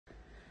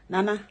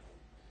Nana,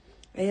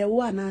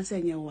 wa na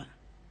se nyewa.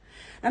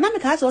 Nana me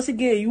ka so se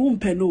ge you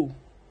mpe no.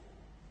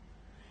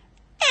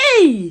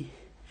 Hey!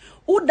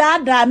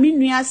 Udada mi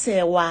nua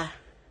se wa.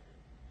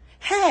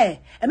 Hey,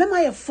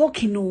 emema ye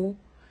fucking no.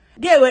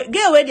 Ge we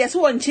dey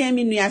so won chen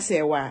mi nua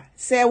se wa.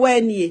 Se wa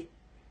nie.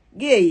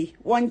 Ge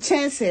won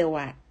chen se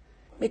wa.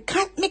 Me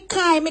catch me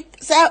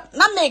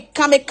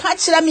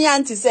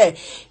auntie say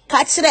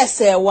catch the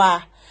say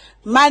wa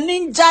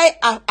maninjai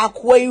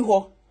akwai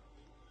ho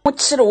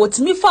chire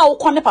wotimi fa wo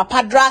kone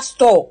papa drug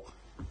store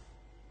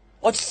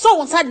o so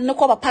won side ne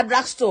ko papa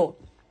drug store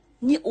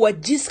ni wa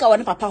jiska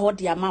woni papa ho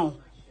de ama wo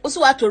so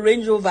wa to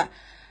Range Rover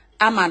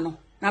ama no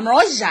na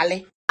mro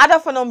jale Ada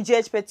from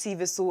GhPage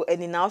TV so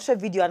any now share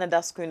video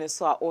another screen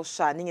so a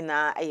osha ni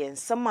na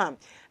ensema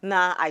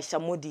na Ayisha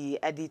Modi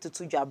edi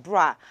tutudwa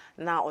bra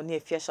na oni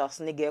efia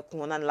ne ge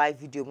ko na live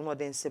video mo no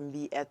den sem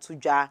bi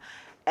etudwa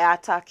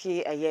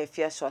atake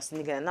efia shots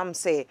ni ge nam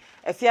say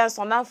efia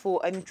so nanfo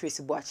ani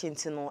Tracy Boakye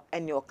ntino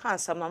eni o kan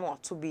sam na no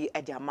to bi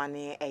edi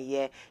amane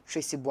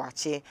Tracy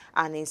Boakye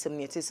an nsem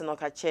ne tese no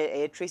ka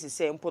che Tracy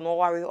say mpo no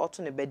ware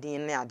oto ne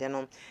bedin ne ade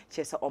no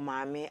che se o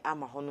maame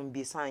ama honom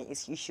bi sign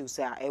issues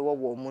a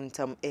wo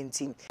muntam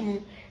enti.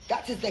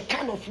 That is the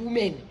kind of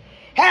woman.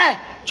 Hey,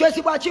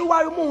 Tracy Boakye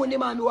ware mu ni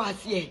maame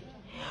was here.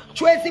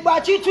 Tracy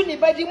Boakye to ni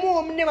bedi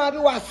mu ni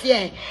maame was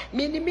here.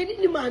 Mini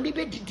ni maame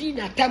be didi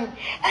na tam.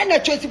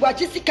 And Tracy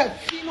Boakye sika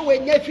fi no we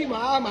nya fi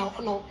maama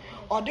no.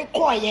 O de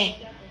koye.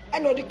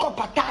 And o de ko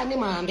pata ni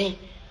maame.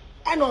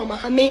 And o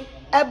maame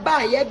e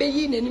ba ye be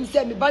yi nanim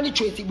se me ba ni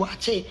Tracy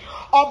Boakye.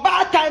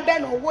 Oba time be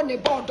no wo ne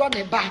ba do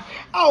ne ba.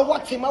 Ah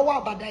what ma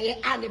wa badaye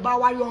ani ba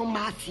ware on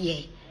ma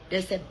here.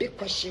 There's a big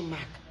question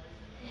mark.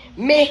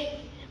 Me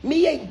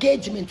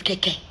engagement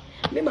keke.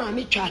 Me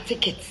mama try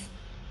tickets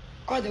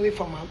all the way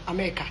from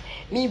America.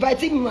 Me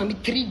invited me mama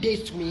 3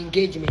 days to my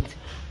engagement.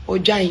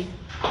 Ojai.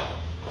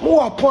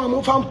 Mo upon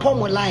mo fan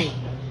pomo line.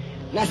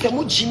 Na se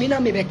mo jimi na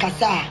me be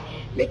kasa.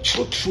 Me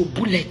true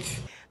bullets.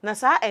 Na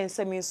sa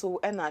ensemi so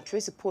e na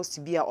Tracy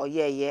post bi a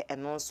oyeye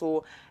eno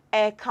so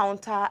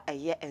counter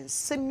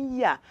ensemi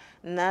ya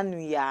na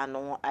nuya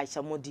no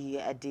Ayisha Modi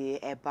de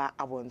eba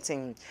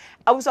abonten.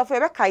 Abusafo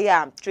ebeka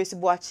ya Tracy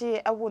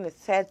Boakye ewo ne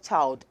third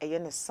child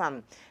ne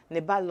son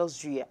ne ba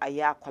luxury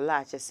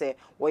akwala se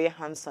woye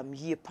handsome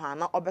ye pa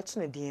na obeto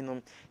ne din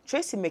no.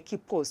 Tracy make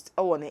post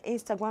ewo ne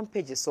Instagram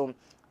page so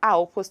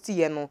a post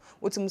ye no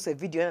wotimu se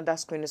video na that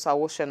screen so a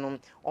wo hwe no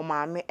o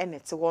maame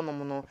enete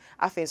wonom no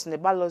afenso ne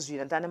ba luxury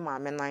na dane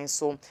maame nan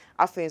so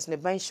afenso ne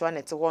ban show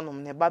enete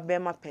wonom ne ba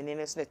bema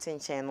penene so ne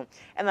tenchen no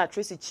e na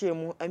Tracy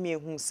chiemu ami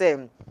ehu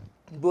se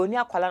Boni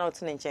akwala na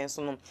ote nchen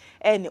so no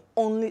any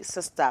only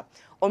sister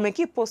o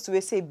make post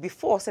we say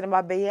before say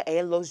na be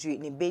ye luxury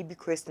ni baby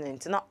christening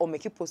na o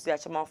make post ya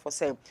chama for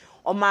say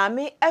o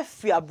maame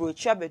afi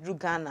abrochi abedru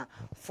Ghana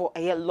for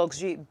a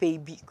luxury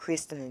baby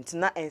christening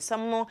na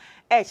ensam no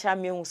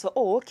chama hu say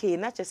oh okay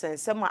na che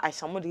ensam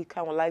Ayisha Modi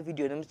kan live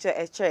video no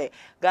che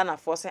Ghana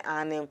for say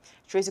ane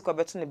Tracy ko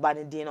beto ne ba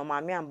ne din no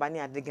maame amba ne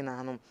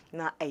adegina no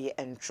na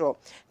entro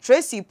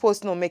Tracy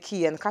post no make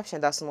and caption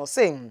that's no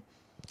saying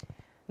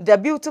the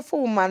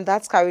beautiful woman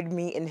that carried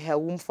me in her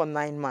womb for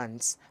 9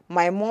 months,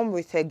 my mom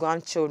with her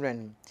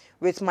grandchildren,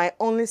 with my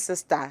only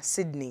sister,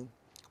 Sydney.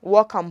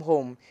 Welcome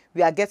home.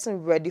 We are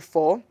getting ready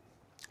for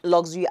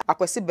luxury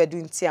akwesi bedu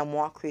nti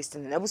amwa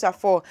Christian na busa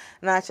for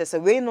na chese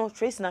we no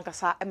Tracy na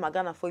kasa e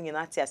magana for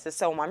nyina ti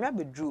asese o maame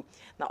abedru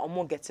na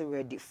omo get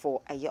ready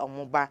for aye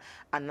omoba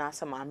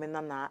anasa maame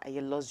na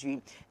aye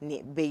luxury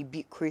ni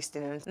baby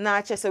Christian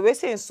na chese we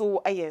say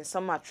so aye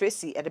nsama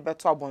Tracy e de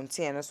beto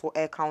abonten no so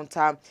e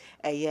counter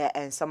aye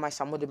nsama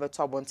Ayisha Modi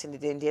beto abonten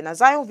de na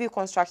Zion View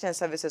Construction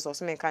Services or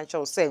some kan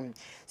show say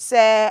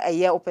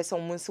aye opese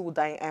omunsi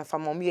udan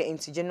famom ye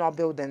into general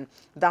building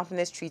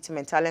dampness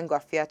treatment talent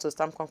graphia to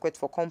stamp concrete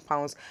for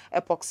compounds,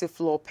 epoxy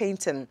floor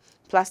painting,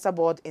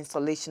 plasterboard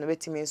installation.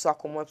 Waiting so our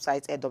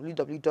website at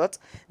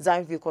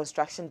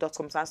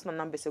www.zionviewconstruction.com. Sans my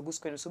number is a good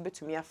screen so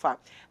bet me afa.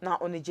 Now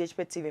on the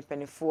GhPage TV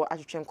penny for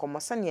ajuchen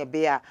komasan ye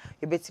bea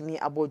you bet me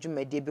aboju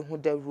media be hu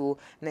the rule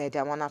na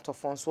eda wana to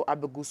phone so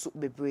abegusu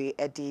bebre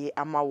edi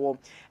amawo.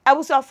 I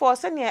was for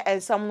senior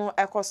and some no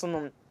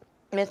ekosonom.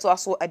 Meto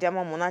aso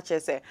adiama mona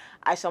chese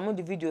Ayisha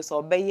Modi videos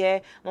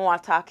obeye no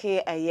attack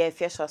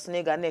fiasho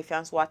snega na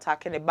fianso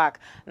attack ne back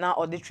na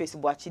odi Tracy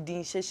Boakye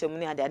din hyehye mu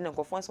ne ade ne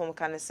nkofo so mo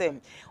kan se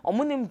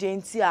omunim de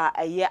nti a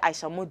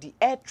Ayisha Modi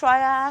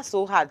try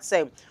so hard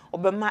say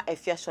obema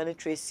fiasho ne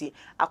Tracy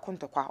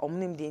akontokwa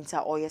omunim de nti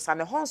a oyesa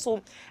ne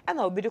honso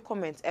na obi de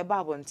comment eba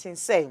abontin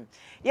say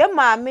ye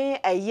maame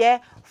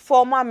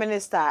former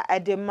minister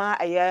edema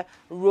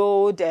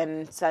road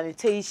and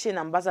sanitation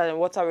ambassador and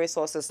water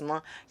resources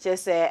no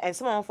chese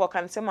some for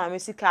can say maame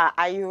sika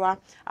ayira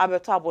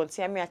abeto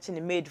abontia me achi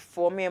ne made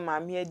for me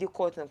maame di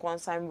court and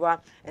concern wa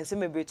and say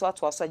me beto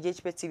to aso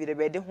GhPage TV de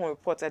be de ho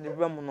report at the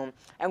room no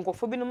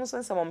enkofo bi no so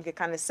nsam mo ke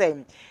kan say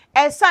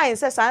sign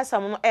say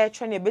sansam no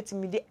try na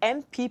betimi di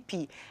MP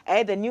NPP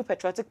the New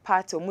Patriotic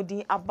Party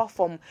omudi aba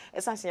from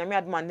esanse nyame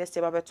adoma next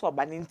year babeto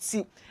aba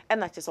nti e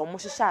na chese omo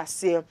hihya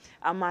ase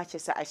ama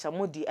chese Ayisha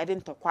Modi e de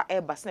ntokwa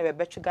e ba se na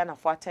bebetwe Ghana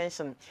for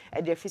attention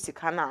e de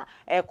physical na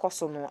e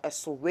koso no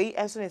eso we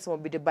enso ne se mo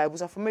be the Bible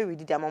so for me read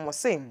the amamo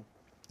same.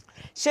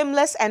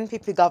 Shameless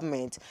NPP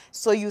government.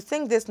 So you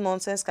think this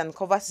nonsense can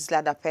cover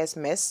Sislada Pairs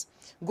mess?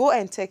 Go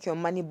and take your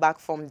money back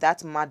from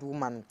that mad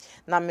woman.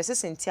 Now, Mrs.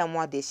 Cynthia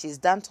Mwade, she's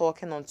done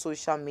talking on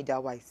social media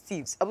while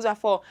thieves. I was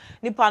for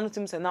Nippon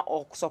Tims and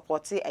now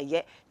support a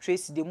yet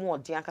Tracy the more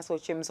Dianca so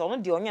James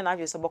on the onion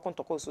address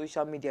about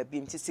social media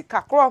beam to see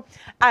Kakro.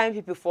 I am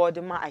people for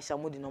the man Ayisha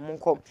Modi no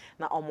monko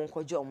na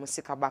omonko jo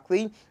musika back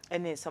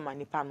and then some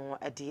Nippano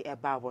a day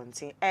about one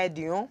thing.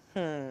 Edion,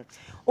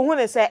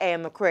 when say I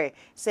am a cray,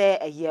 say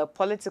a year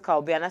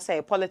political be and I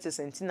say politics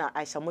and Tina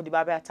Ayisha Modi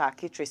Baba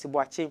attack Tracy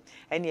watching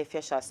any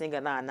official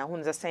singer na who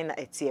is saying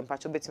that and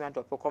patch between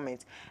drop a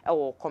comment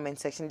or comment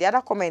section. The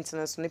other comment in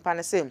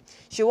the same.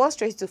 She wants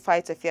Tracy to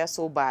fight a fear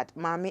so bad.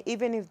 Mommy,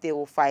 even if they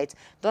will fight,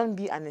 don't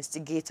be an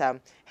instigator.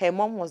 Her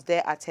mom was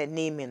there at her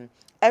naming.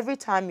 Every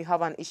time you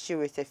have an issue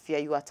with a fear,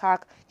 you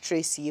attack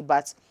Tracy,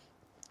 but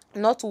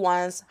not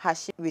once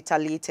has she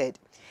retaliated.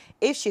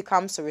 If she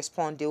comes to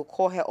respond, they will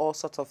call her all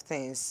sorts of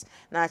things.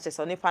 Now, just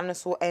on the panel,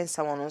 so and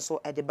someone also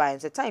at the buy.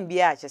 And the time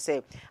be I just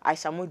say,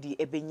 Ayisha Modi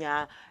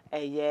ebenya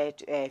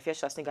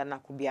fish was thinking na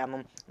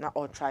kubiano na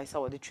or try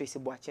so the Tracy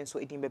watching so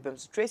eating bebem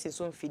so Tracy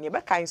so fini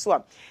be kind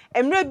so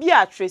emre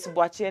bia Tracy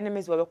watching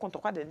enemies we kon to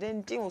kwade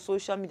den on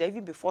social media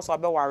even before so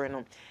be worry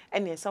no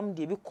and then some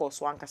dey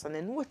because one kasa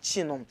na no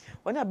chi no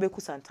when abeku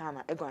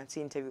Santana e go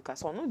anti interview ka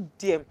so no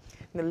dem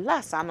the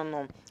last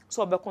no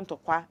so be kon to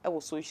kwa e wo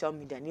social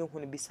media ne hu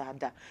no bi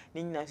sada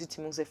ne nyina so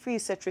timi so free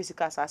set Tracy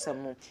ka sa asem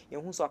no ye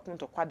hu so kon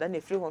to kwa da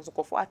na free hon so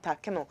kofo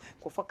attack no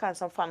kofo kan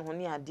some fan ho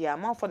ne ade a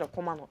man for the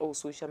command on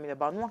social media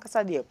ba no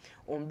kasa de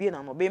on bi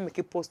na no be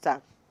make poster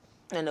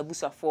and a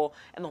busa for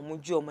and on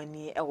mujo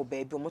money e wo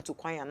baby o to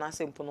kwan na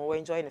sempo no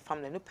enjoy the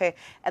family no pe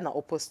and na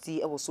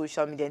oposti e wo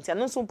social media and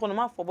no so mpo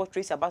no for about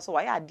Tracy about so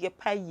why ade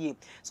pa ye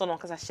so no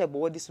kasa share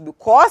bo this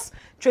because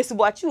Tracy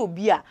Boakye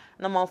obi a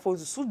na man for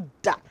so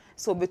da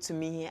so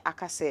betumi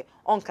akase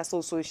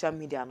onkasa social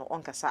media no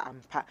onkasa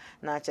ampa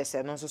na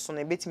chese no so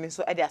no betumi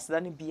so e de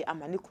aseda no bi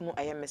amane kunu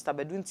aye Mr.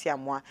 Badunti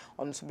amoa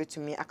on so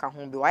betumi aka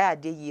ho bi why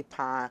ade yi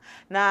pa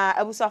na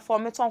abusa for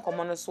meton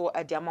komo no so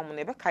e de amamu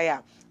no be kai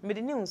a me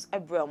the news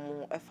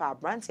ebremu efa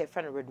brand e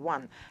friend red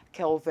one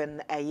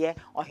Kelvin aye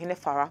ohene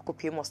fara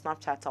kopie mo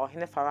Snapchat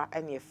ohene fara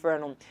ene efre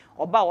no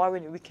oba ware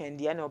ni weekend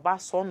ya na oba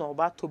so no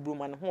oba tobu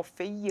man ho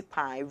fe yi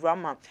pa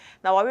rama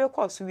na ware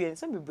course wi en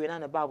some bebre na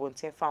na ba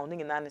bonten found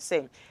ni na ne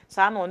same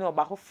sa na oni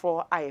oba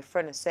hofro aye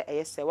friend say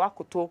eye se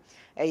wakoto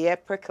eye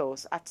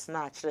prickles at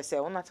na kire say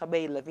wona ta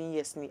be 11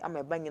 years ni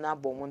ameba nyina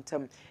bo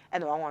montam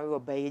ene wanwan we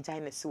oba ye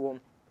gina si wom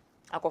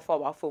akofa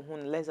wa for hu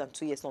less than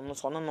 2 years no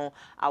so no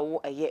awo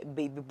eye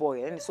baby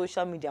boy and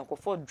social media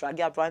akofa drag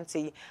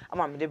abranti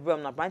ama me de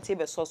bram na abranti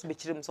be so be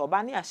chirim so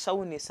ba na ya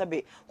shawo ni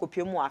sabe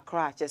kopiemu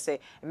akra che se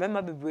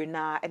memma bebre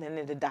na ene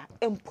ne deda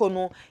empo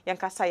no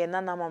yankasa ye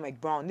nana ma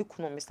Mcbrown ni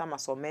kunu Mr.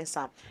 Maso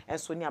Mensa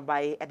enso ni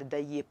abaye ededa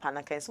ye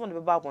pana kan so no be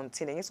ba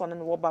bontin enye so no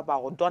wo baba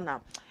odona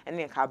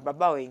ene ka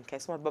baba o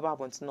enke so baba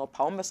bontin no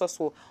pa o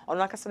so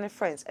ono akasa ne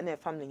friends ene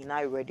family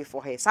nyina ready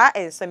for her sa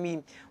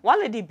ensami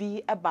one lady be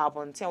e ba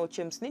bontin o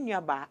chims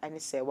ni ba ani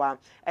sewa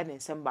ene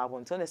semba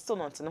bonto ne still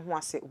not no ho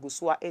ase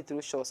gusua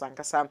through shows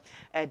ankasa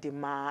de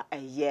ma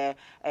eye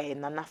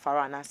nana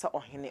fara na se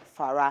ohene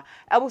fara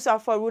abusa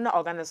faru na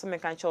organize me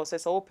kan show say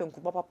open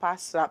ku papa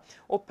pasra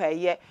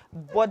opeye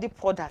body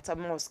product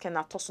am skin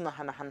atoso na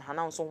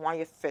hana so ho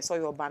aye fe so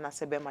your bana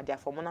se be ma dia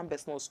for mo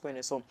numbers no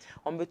screen so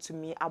on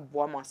betumi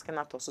aboa ma skin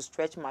atoso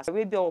stretch mask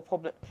we be our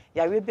problem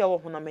ya we be our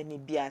ho na mani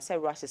bia say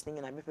rashes ni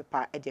na be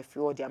pepa e de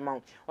free the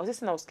amount o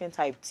say na skin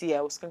type T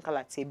o skin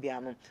color T bia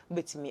no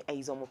betumi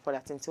izomo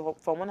product until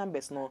for one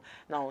numbers no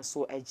now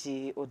so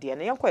eji odi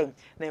na yankwa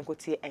na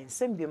yankoti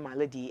ensem bi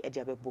maladi eji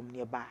abebom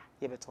ne ba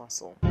ye beto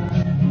so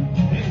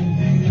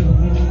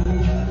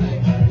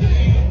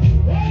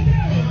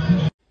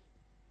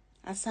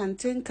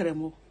asante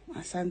nkremo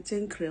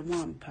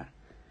ampa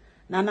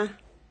nana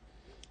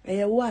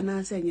eye wo na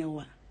ase nye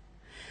wo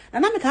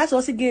nana me ka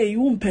so se ge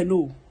yu mpe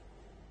no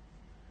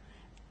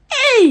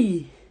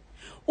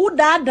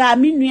udada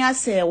mi nua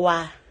se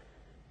wa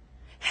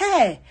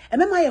hey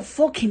emema ye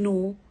fucking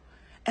no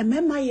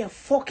emema ye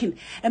fucking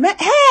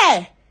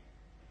hey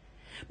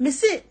me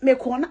see me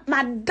kona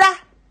mada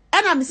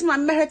ana me see my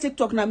mere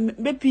TikTok na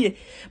me pie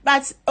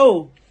but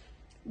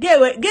gay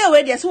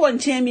we dey so won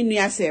chen mi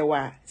nua se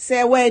wa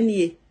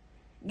nie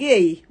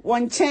gay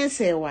won chen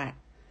se wa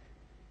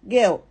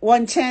girl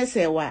won chen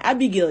se wa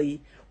Abigail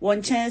yi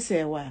won chen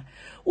se wa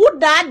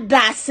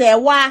udada se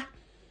wa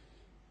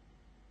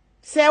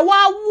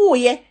wo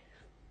ye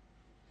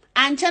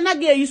anchana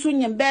ge yusu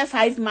nyem be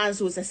 5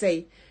 months o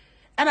say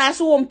and I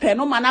so won pe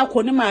no mana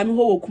akoni maami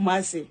ho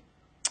wokumase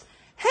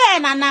hey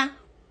nana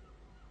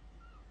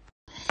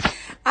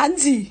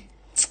auntie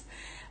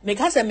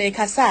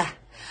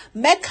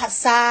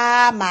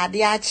mekasa ma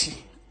de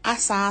achi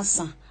asa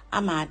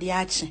ama ade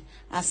ache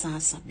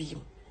asa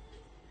bio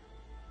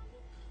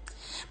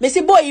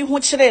mesi boy hu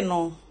kire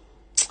no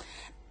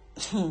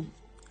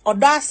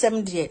odo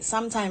asem de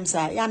sometimes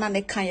ya na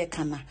ne kan ye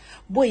kana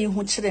boy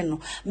hu kire no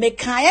me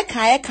kan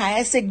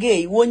ye se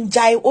gay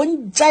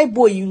onjai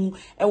boy hu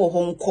e wo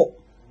honko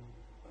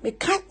me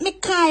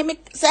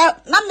say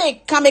na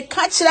me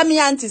ka kire me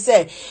anti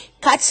say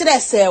ka kire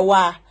say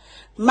wa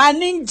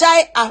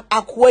maninjai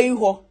akwa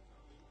iho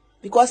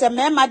because a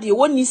mema de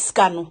woni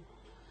ska no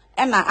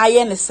e na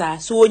aye ne sa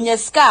so onye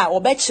ska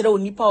obekire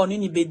onipa oni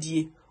ni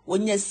bedie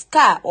onye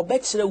ska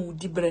obekire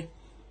wudibre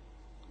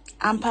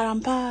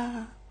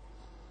amparampa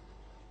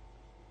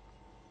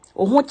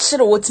oho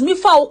kire wotimi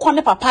fa wo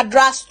kone papa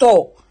drug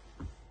store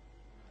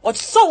o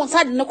so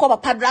wonsa de ne ko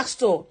papa drug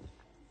store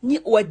ni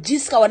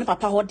wajiska woni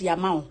papa ho de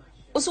ama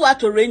o so wa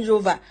to Range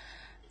Rover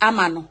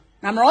amano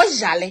na mro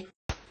jale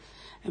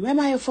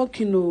mema ye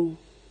fucking no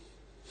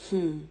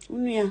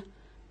unia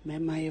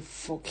mema ye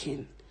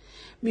fucking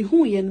me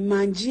hu ye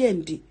manje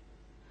endi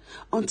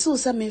until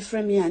some me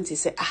friend me auntie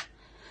say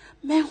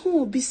me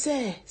hu bi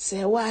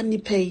say wa ni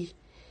pay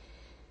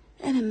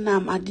and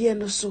nam ade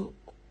no so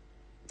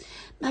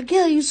na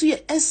girl you so ye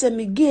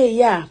SM gay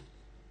ya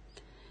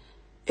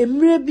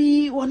emre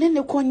bi woni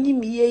ne konyi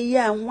mi ye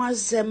ya ho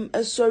asem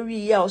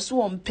sorry ya so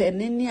won pe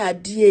ne ni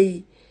ade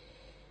yi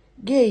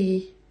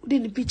gay udi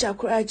ni picture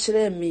kura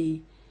kire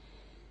mi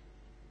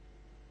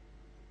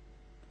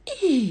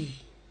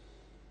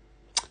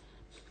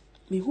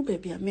me hu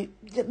baby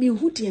me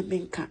hu de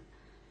menka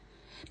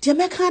de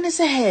meka ne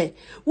se he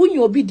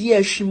wunyo obi de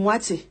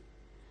ahwimwate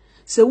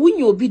se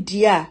wunyo obi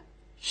de a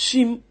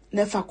hwim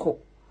ne fako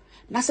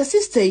na se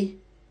sister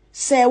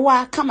se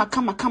wa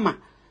kama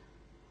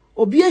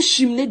obi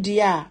ahwim ne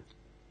de a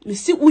me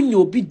si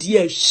wunyo obi de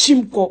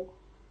ahwim ko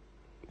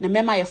na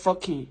mema ye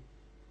fucking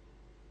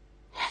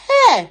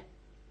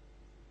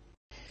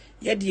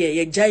ye de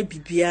ye jai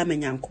bibia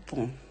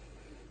manyankopon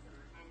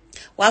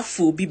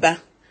wafu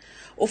biba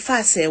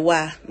ofa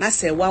sewa na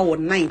sewa wo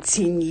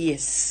 19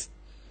 years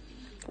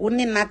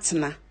woni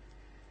natna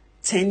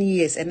 10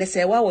 years and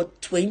sewa wo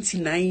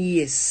 29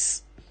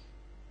 years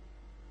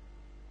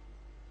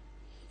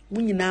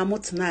munyina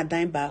motna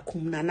adan ba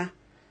kum nana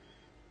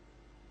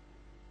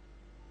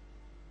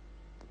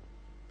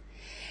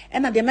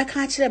ena de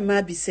meka kire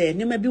ma bi se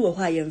ne ma bi wo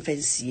ho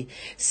ayemfansie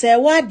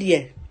sewa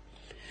de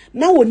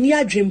na woni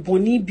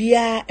adwenboni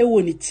bia e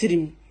wo ni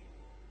tirim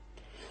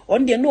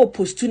on de no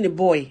post ne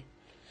boy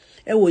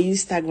e wo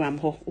Instagram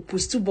ho o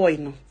post boy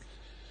no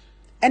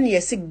ene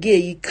yesi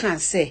gay kan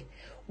say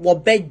wo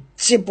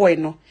beje boy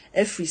no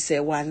every say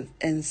one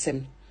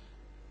ensem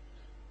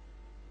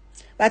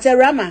but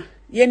rama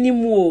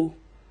yenimu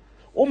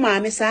o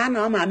maame saa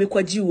na o maame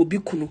kwaji obi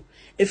kunu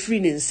efri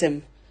ne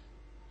nsem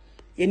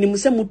yenimu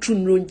se mutu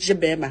nro nje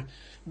bema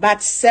but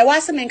say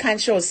wase men kan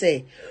show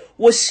say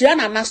wo hia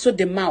na naso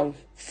de maw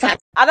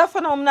fat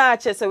Adafo na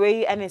chese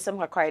we ene sem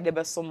kakrai de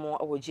beso mo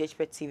o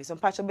GhPage TV so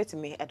mpacho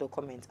betime e do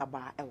comment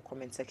aba e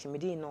comment section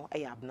medi no e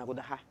ya abna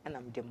goda ha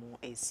na mde mo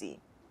AC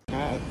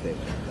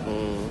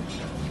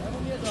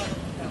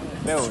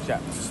Me o